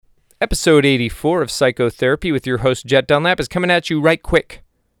Episode 84 of Psychotherapy with your host, Jet Dunlap, is coming at you right quick.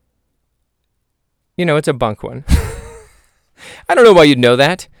 You know, it's a bunk one. I don't know why you'd know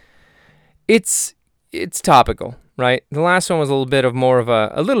that. It's topical, right? The last one was a little bit more of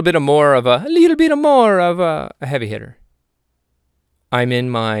a heavy hitter. I'm in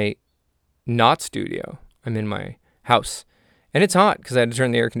my not studio. I'm in my house. And it's hot because I had to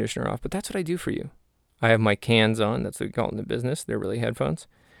turn the air conditioner off, but that's what I do for you. I have my cans on. That's what we call it in the business. They're really headphones.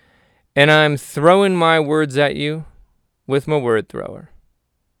 And I'm throwing my words at you with my word thrower.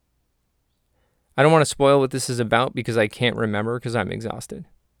 I don't want to spoil what this is about because I can't remember because I'm exhausted.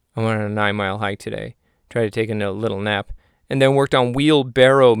 I went on a 9-mile hike today, tried to take a little nap, and then worked on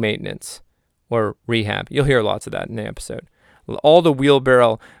wheelbarrow maintenance or rehab. You'll hear lots of that in the episode. All the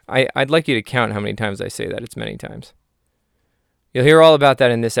wheelbarrow, I'd like you to count how many times I say that. It's many times. You'll hear all about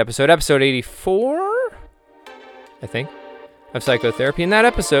that in this episode. Episode 84, I think, of Psychotherapy. And that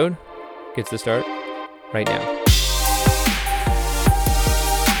episode gets to start right now.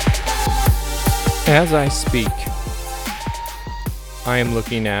 As I speak, I am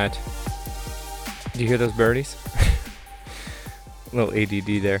looking at... Do you hear those birdies? A little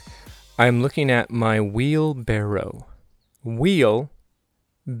ADD there. I am looking at my wheelbarrow. Wheelbarrow.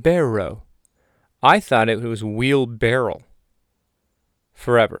 I thought it was wheelbarrow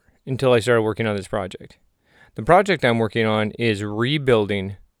forever until I started working on this project. The project I'm working on is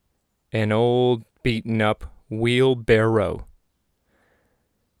rebuilding an old, beaten up wheelbarrow.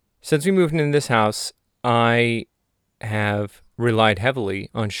 Since we moved into this house, I have relied heavily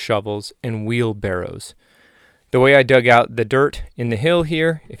on shovels and wheelbarrows. The way I dug out the dirt in the hill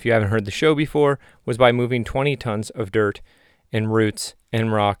here, if you haven't heard the show before, was by moving 20 tons of dirt and roots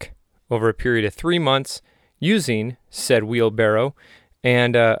and rock over a period of 3 months using said wheelbarrow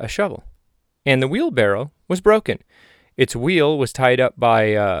and a shovel. And the wheelbarrow was broken. Its wheel was tied up by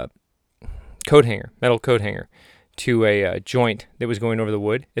a metal coat hanger, to a joint that was going over the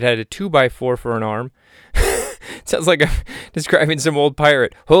wood. It had a 2x4 for an arm. Sounds like I'm describing some old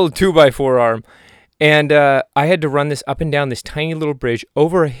pirate. Hold 2x4 arm. And I had to run this up and down this tiny little bridge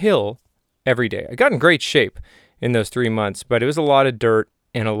over a hill every day. I got in great shape in those 3 months, but it was a lot of dirt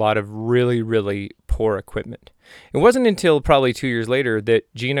and a lot of really, really poor equipment. It wasn't until probably 2 years later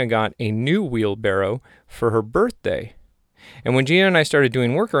that Gina got a new wheelbarrow for her birthday. And when Gina and I started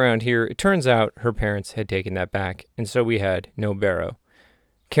doing work around here, it turns out her parents had taken that back, and so we had no barrow.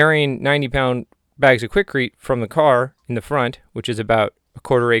 Carrying 90-pound bags of Quikrete from the car in the front, which is about a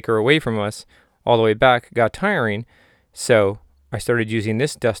quarter acre away from us, all the way back, got tiring, so I started using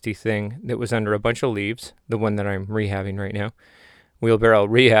this dusty thing that was under a bunch of leaves, the one that I'm rehabbing right now. Wheelbarrow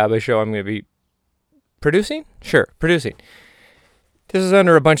Rehab, a show I'm going to be producing. This is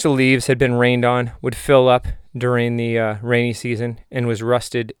under a bunch of leaves, had been rained on, would fill up during the rainy season, and was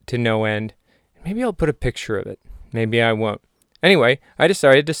rusted to no end. Maybe I'll put a picture of it. Maybe I won't. Anyway, I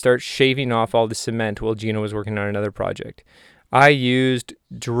decided to start shaving off all the cement while Gina was working on another project. I used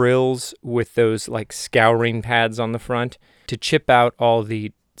drills with those like scouring pads on the front to chip out all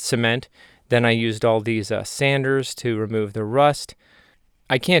the cement. Then I used all these sanders to remove the rust.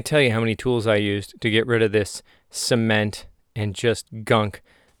 I can't tell you how many tools I used to get rid of this cement and just gunk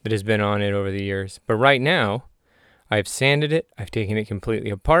that has been on it over the years. But right now, I've sanded it. I've taken it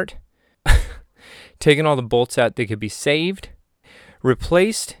completely apart, taken all the bolts out that could be saved,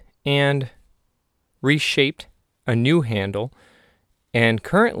 replaced and reshaped a new handle, and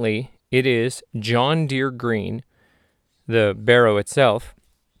currently it is John Deere green, the barrow itself,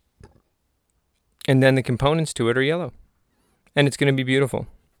 and then the components to it are yellow, and it's going to be beautiful.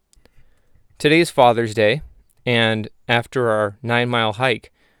 Today's Father's Day, and after our 9-mile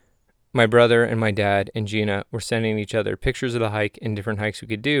hike, my brother and my dad and Gina were sending each other pictures of the hike and different hikes we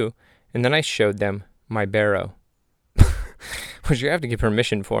could do, and then I showed them my barrow, which you have to get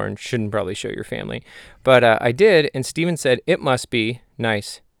permission for and shouldn't probably show your family. But I did, and Steven said it must be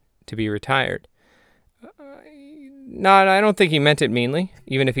nice to be retired. I don't think he meant it meanly,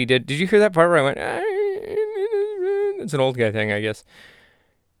 even if he did. Did you hear that part where I went, it's an old guy thing, I guess.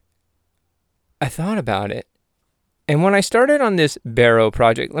 I thought about it. And when I started on this barrow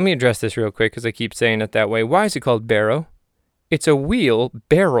project, let me address this real quick because I keep saying it that way. Why is it called barrow? It's a wheel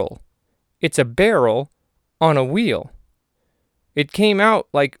barrel. It's a barrel on a wheel. It came out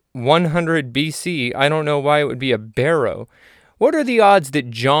like 100 BC. I don't know why it would be a barrow. What are the odds that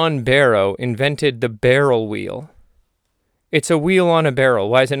John Barrow invented the barrel wheel? It's a wheel on a barrel.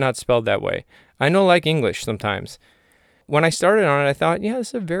 Why is it not spelled that way? I know, like English sometimes. When I started on it, I thought, yeah, this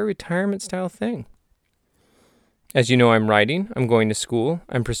is a very retirement style thing. As you know, I'm writing, I'm going to school,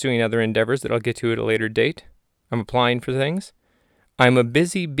 I'm pursuing other endeavors that I'll get to at a later date. I'm applying for things. I'm a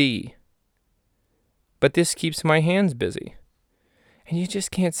busy bee, but this keeps my hands busy. And you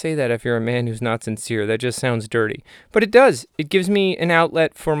just can't say that if you're a man who's not sincere. That just sounds dirty. But it does. It gives me an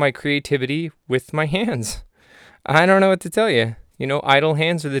outlet for my creativity with my hands. I don't know what to tell you. You know, idle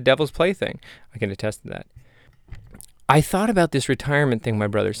hands are the devil's plaything. I can attest to that. I thought about this retirement thing my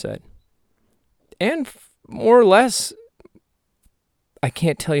brother said. And more or less, I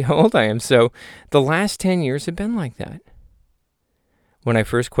can't tell you how old I am. So the last 10 years have been like that. When I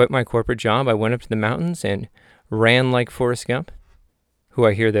first quit my corporate job, I went up to the mountains and ran like Forrest Gump, who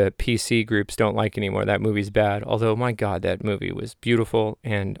I hear the PC groups don't like anymore. That movie's bad. Although, my God, that movie was beautiful,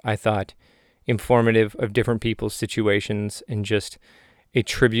 and I thought informative of different people's situations and just a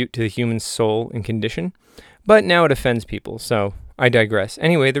tribute to the human soul and condition. But now it offends people, so I digress.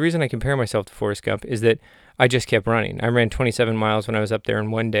 Anyway, the reason I compare myself to Forrest Gump is that I just kept running. I ran 27 miles when I was up there in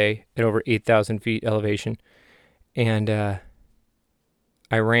one day at over 8,000 feet elevation. And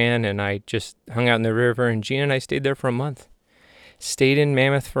I ran and I just hung out in the river, and Gina and I stayed there for a month. Stayed in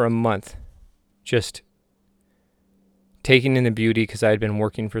Mammoth for a month, just taking in the beauty because I had been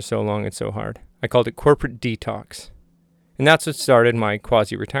working for so long and so hard. I called it corporate detox. And that's what started my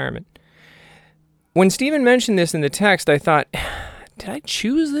quasi-retirement. When Stephen mentioned this in the text, I thought, did I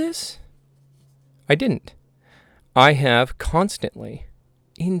choose this? I didn't. I have constantly,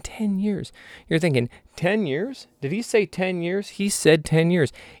 in 10 years. You're thinking, 10 years? Did he say 10 years? He said 10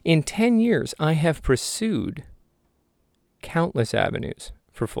 years. In 10 years, I have pursued countless avenues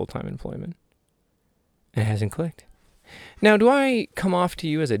for full-time employment. And it hasn't clicked. Now, do I come off to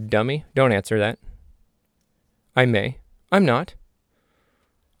you as a dummy? Don't answer that. I may. I'm not.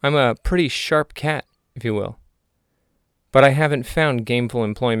 I'm a pretty sharp cat, if you will. But I haven't found gainful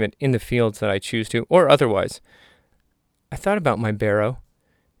employment in the fields that I choose to, or otherwise. I thought about my barrow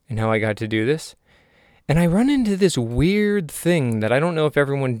and how I got to do this, and I run into this weird thing that I don't know if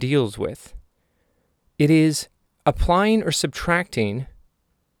everyone deals with. It is applying or subtracting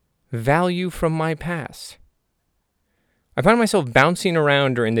value from my past. I find myself bouncing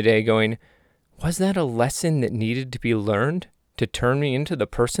around during the day going, was that a lesson that needed to be learned to turn me into the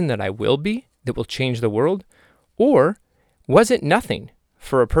person that I will be, that will change the world? Or was it nothing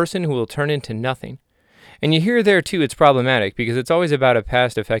for a person who will turn into nothing? And you hear there too, it's problematic because it's always about a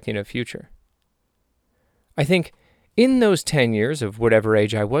past affecting a future. I think in those 10 years of whatever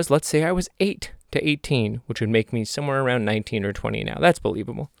age I was, let's say I was 8 to 18, which would make me somewhere around 19 or 20 now. That's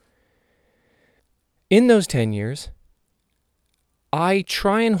believable. In those 10 years, I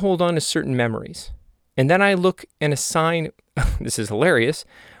try and hold on to certain memories. And then I look and assign, this is hilarious,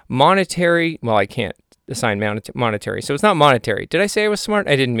 monetary, well, I can't assign monetary, so it's not monetary. Did I say I was smart?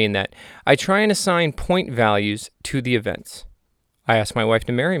 I didn't mean that. I try and assign point values to the events. I asked my wife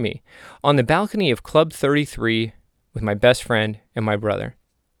to marry me on the balcony of Club 33 with my best friend and my brother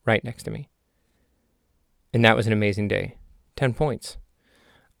right next to me. And that was an amazing day. 10 points.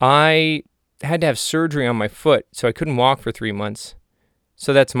 I had to have surgery on my foot, so I couldn't walk for 3 months.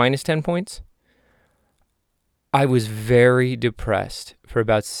 So that's minus 10 points. I was very depressed for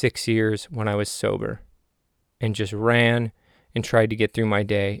about 6 years when I was sober and just ran and tried to get through my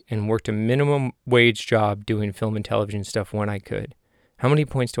day and worked a minimum wage job doing film and television stuff when I could. How many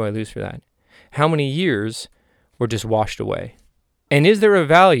points do I lose for that? How many years were just washed away? And is there a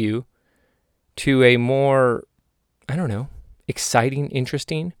value to a more, I don't know, exciting,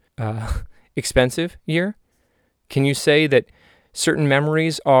 interesting, expensive year? Can you say that certain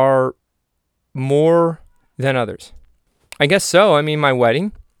memories are more than others? I guess so. I mean, my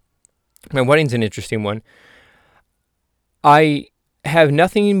wedding's an interesting one. I have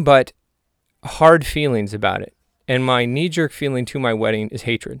nothing but hard feelings about it. And my knee-jerk feeling to my wedding is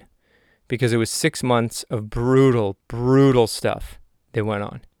hatred. Because it was 6 months of brutal, brutal stuff that went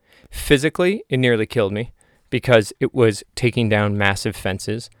on. Physically, it nearly killed me because it was taking down massive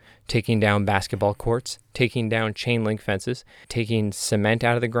fences, taking down basketball courts, taking down chain link fences, taking cement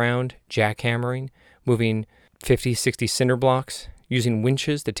out of the ground, jackhammering, moving 50, 60 cinder blocks, using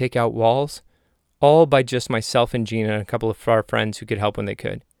winches to take out walls, all by just myself and Gina and a couple of our friends who could help when they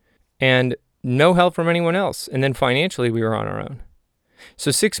could. And no help from anyone else. And then financially, we were on our own.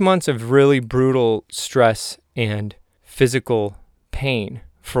 So 6 months of really brutal stress and physical pain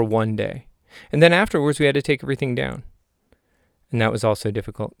for one day. And then afterwards, we had to take everything down. And that was also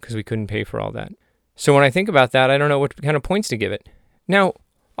difficult because we couldn't pay for all that. So when I think about that, I don't know what kind of points to give it. Now,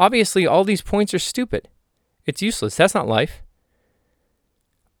 obviously, all these points are stupid. It's useless. That's not life.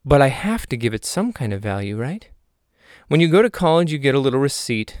 But I have to give it some kind of value, right? When you go to college, you get a little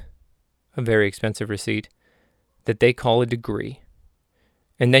receipt, a very expensive receipt, that they call a degree.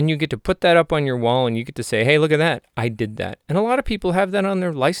 And then you get to put that up on your wall and you get to say, hey, look at that. I did that. And a lot of people have that on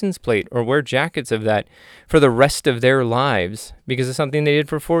their license plate or wear jackets of that for the rest of their lives because of something they did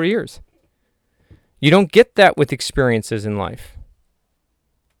for 4 years. You don't get that with experiences in life.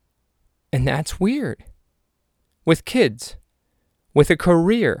 And that's weird. With kids, with a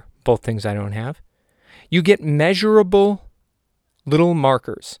career, both things I don't have, you get measurable little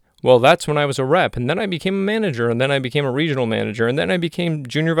markers. Well, that's when I was a rep, and then I became a manager, and then I became a regional manager, and then I became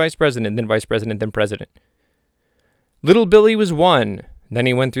junior vice president, then vice president, then president. Little Billy was 1, then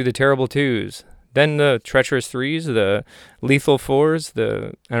he went through the terrible 2s, then the treacherous 3s, the lethal 4s,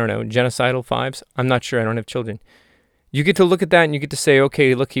 the, genocidal 5s. I'm not sure, I don't have children. You get to look at that and you get to say,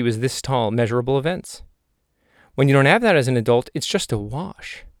 okay, look, he was this tall, measurable events. When you don't have that as an adult, it's just a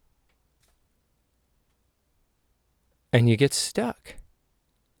wash. And you get stuck.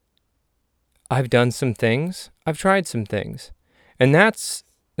 I've done some things. I've tried some things. And that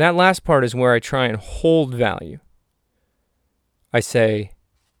last part is where I try and hold value. I say,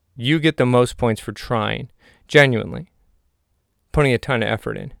 you get the most points for trying, genuinely, putting a ton of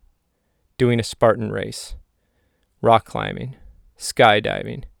effort in, doing a Spartan race, rock climbing,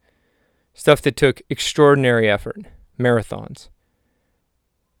 skydiving, stuff that took extraordinary effort, marathons,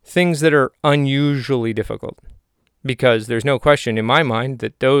 things that are unusually difficult, because there's no question in my mind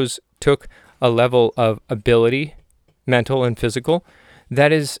that those took a level of ability, mental and physical,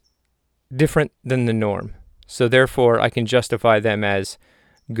 that is different than the norm. So therefore, I can justify them as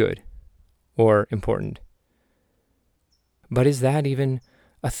good or important. But is that even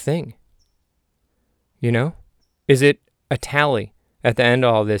a thing? You know? Is it a tally at the end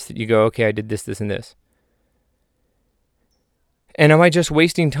of all this that you go, okay, I did this, this, and this? And am I just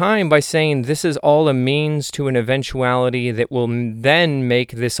wasting time by saying this is all a means to an eventuality that will then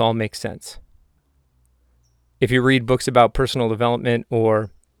make this all make sense? If you read books about personal development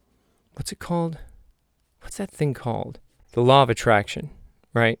or, what's it called? What's that thing called? The law of attraction,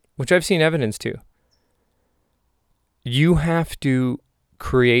 right? Which I've seen evidence to. You have to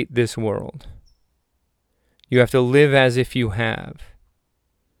create this world. You have to live as if you have,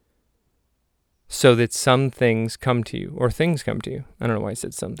 so that some things come to you, or things come to you. I don't know why I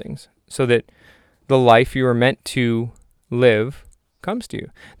said some things. So that the life you are meant to live comes to you.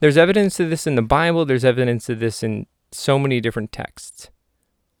 There's evidence of this in the Bible. There's evidence of this in so many different texts.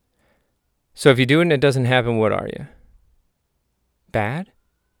 So if you do it and it doesn't happen, what are you? Bad?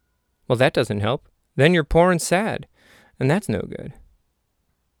 Well, that doesn't help. Then you're poor and sad, and that's no good.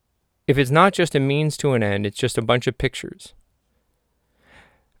 If it's not just a means to an end, it's just a bunch of pictures.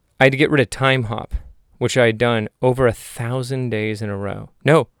 I had to get rid of Time Hop, which I had done over 1,000 days in a row.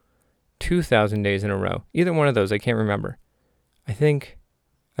 No, 2,000 days in a row. Either one of those, I can't remember. I think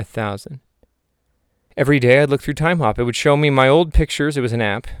 1,000. Every day I'd look through Time Hop. It would show me my old pictures. It was an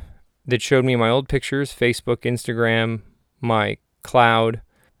app that showed me my old pictures, Facebook, Instagram, my cloud.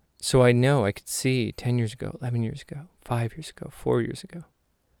 So I know I could see 10 years ago, 11 years ago, 5 years ago, 4 years ago.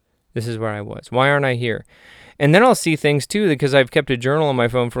 This is where I was. Why aren't I here? And then I'll see things too, because I've kept a journal on my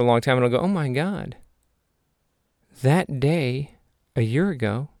phone for a long time, and I'll go, oh my God, that day a year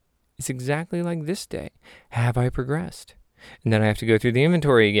ago is exactly like this day. Have I progressed? And then I have to go through the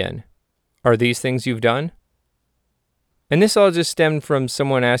inventory again. Are these things you've done? And this all just stemmed from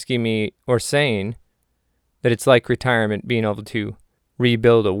someone asking me or saying that it's like retirement, being able to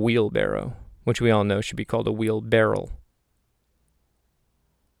rebuild a wheelbarrow, which we all know should be called a wheelbarrow.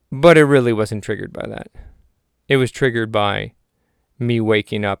 But it really wasn't triggered by that. It was triggered by me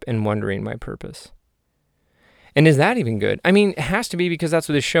waking up and wondering my purpose. And is that even good? I mean, it has to be, because that's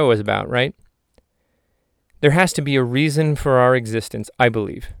what this show is about, right? There has to be a reason for our existence, I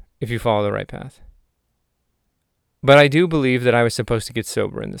believe, if you follow the right path. But I do believe that I was supposed to get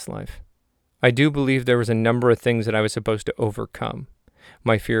sober in this life. I do believe there was a number of things that I was supposed to overcome.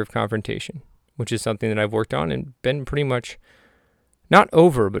 My fear of confrontation, which is something that I've worked on and been pretty much not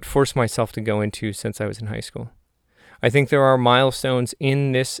over, but forced myself to go into since I was in high school. I think there are milestones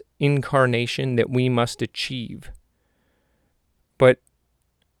in this incarnation that we must achieve. But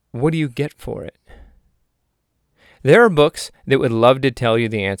what do you get for it? There are books that would love to tell you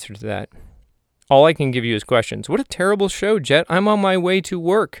the answer to that. All I can give you is questions. What a terrible show, Jet. I'm on my way to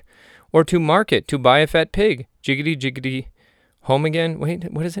work or to market to buy a fat pig. Jiggity, jiggity. Home again?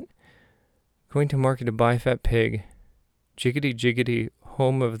 Wait, what is it? Going to market to buy a fat pig. Jiggity, jiggity.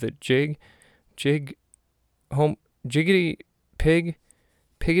 Home of the jig. Jig. Home. Jiggity, pig.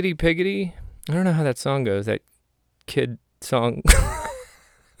 Piggity, piggity. I don't know how that song goes. That kid song.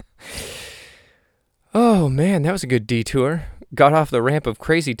 Oh, man, that was a good detour. Got off the ramp of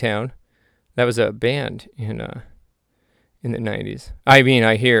Crazy Town. That was a band in the 90s. I mean,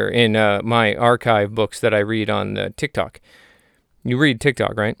 I hear in my archive books that I read on the TikTok. You read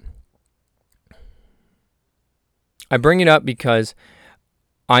TikTok, right? I bring it up because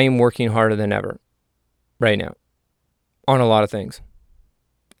I am working harder than ever right now on a lot of things.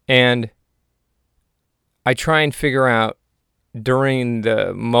 And I try and figure out during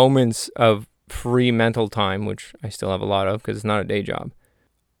the moments of free mental time, which I still have a lot of because it's not a day job,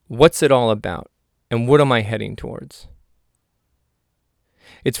 what's it all about? And what am I heading towards?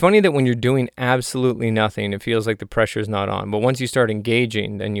 It's funny that when you're doing absolutely nothing, it feels like the pressure's not on. But once you start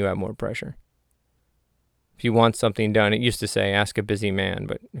engaging, then you have more pressure. If you want something done, it used to say, ask a busy man.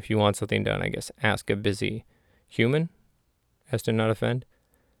 But if you want something done, I guess, ask a busy human, as to not offend.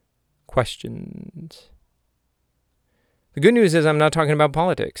 Questions. The good news is I'm not talking about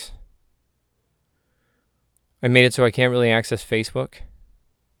politics. I made it so I can't really access Facebook.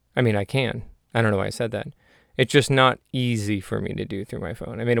 I mean, I can. I don't know why I said that. It's just not easy for me to do through my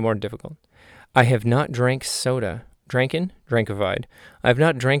phone. I made it more difficult. I have not drank soda. Drankified. I have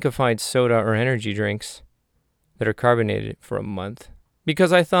not drankified soda or energy drinks that are carbonated for a month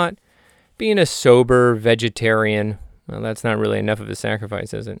because I thought being a sober vegetarian, well, that's not really enough of a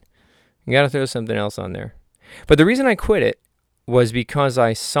sacrifice, is it? You got to throw something else on there. But the reason I quit it was because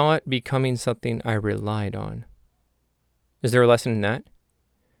I saw it becoming something I relied on. Is there a lesson in that?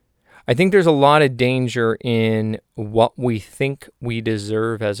 I think there's a lot of danger in what we think we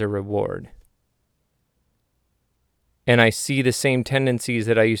deserve as a reward. And I see the same tendencies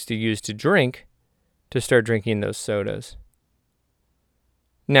that I used to use to drink to start drinking those sodas.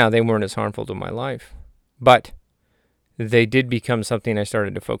 Now, they weren't as harmful to my life, but they did become something I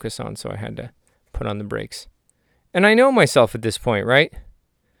started to focus on, so I had to put on the brakes. And I know myself at this point, right?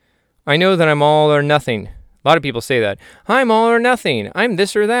 I know that I'm all or nothing. A lot of people say that. I'm all or nothing. I'm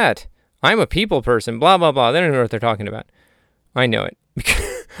this or that. I'm a people person, blah, blah, blah. They don't know what they're talking about. I know it.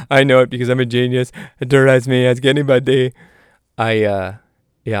 I know it because I'm a genius. Adorize me. Ask anybody. Yeah.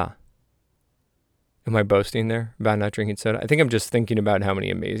 Am I boasting there about not drinking soda? I think I'm just thinking about how many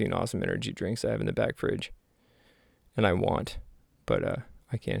amazing, awesome energy drinks I have in the back fridge. And I want, but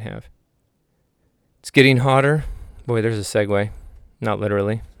I can't have. It's getting hotter. Boy, there's a segue. Not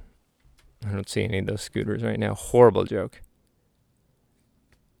literally. I don't see any of those scooters right now. Horrible joke.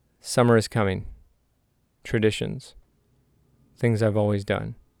 Summer is coming. Traditions. Things I've always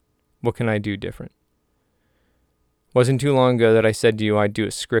done. What can I do different? Wasn't too long ago that I said to you I'd do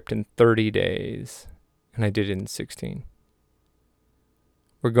a script in 30 days. And I did it in 16.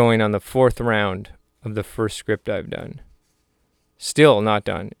 We're going on the 4th round of the first script I've done. Still not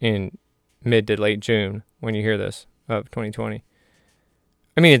done in mid to late June when you hear this of 2020.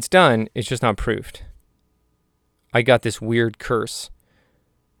 I mean, it's done. It's just not proofed. I got this weird curse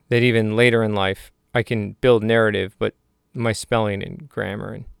that even later in life, I can build narrative, but my spelling and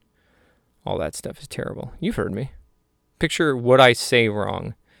grammar and all that stuff is terrible. You've heard me. Picture what I say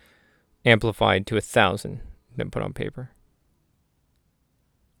wrong, amplified to 1,000, then put on paper.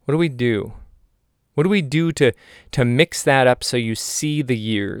 What do we do? What do we do to mix that up so you see the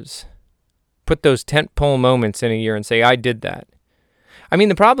years? Put those tentpole moments in a year and say, I did that. I mean,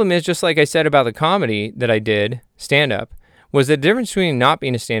 the problem is, just like I said about the comedy that I did, stand-up, was the difference between not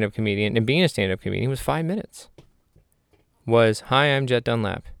being a stand-up comedian and being a stand-up comedian was 5 minutes. Was, hi, I'm Jet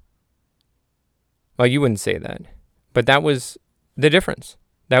Dunlap. Well, you wouldn't say that, but that was the difference.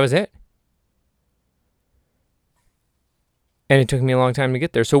 That was it. And it took me a long time to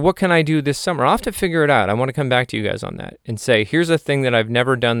get there. So what can I do this summer? I'll have to figure it out. I want to come back to you guys on that and say, here's a thing that I've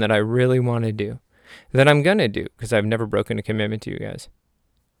never done that I really want to do, that I'm going to do, because I've never broken a commitment to you guys.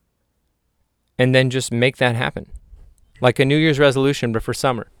 And then just make that happen. Like a New Year's resolution, but for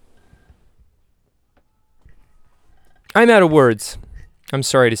summer. I'm out of words. I'm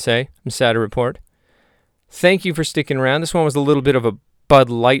sorry to say. I'm sad to report. Thank you for sticking around. This one was a little bit of a Bud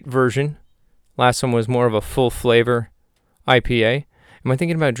Light version. Last one was more of a full flavor IPA. Am I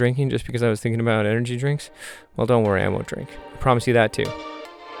thinking about drinking just because I was thinking about energy drinks? Well, don't worry, I won't drink. I promise you that too.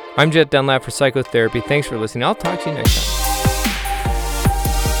 I'm Jet Dunlap for Psychotherapy. Thanks for listening. I'll talk to you next time.